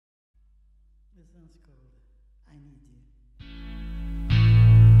song's called I Need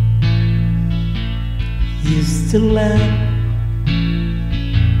You. Used to laugh,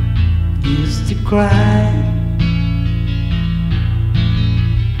 used to cry,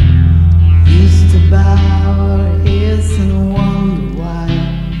 used to bow our heads and wonder why.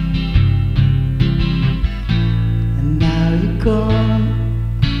 And now you're gone,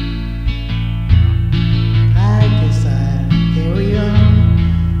 I guess I'll carry on,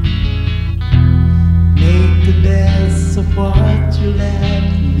 make the best of what you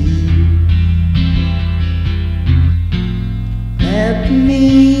left me. Let me,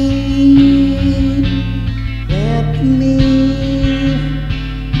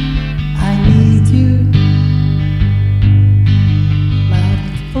 I need you, like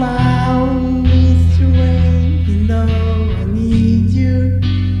the flower needs the rain. You know I need you.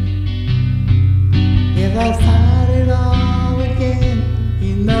 If I start it all again,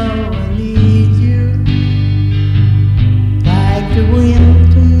 you know I need you, like the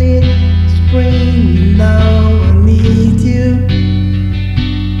winter needs spring. You know I need you.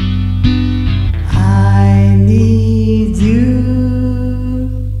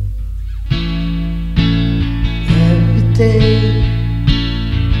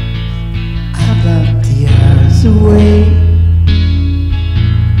 I've loved the hours away.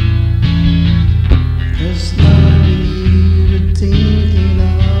 There's nothing you thinking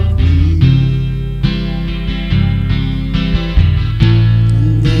of me. And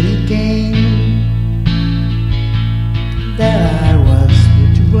then it came that I was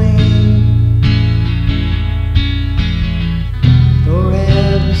to blame. For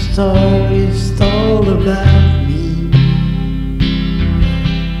every story is told about me,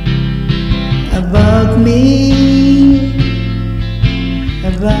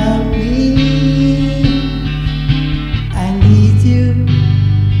 about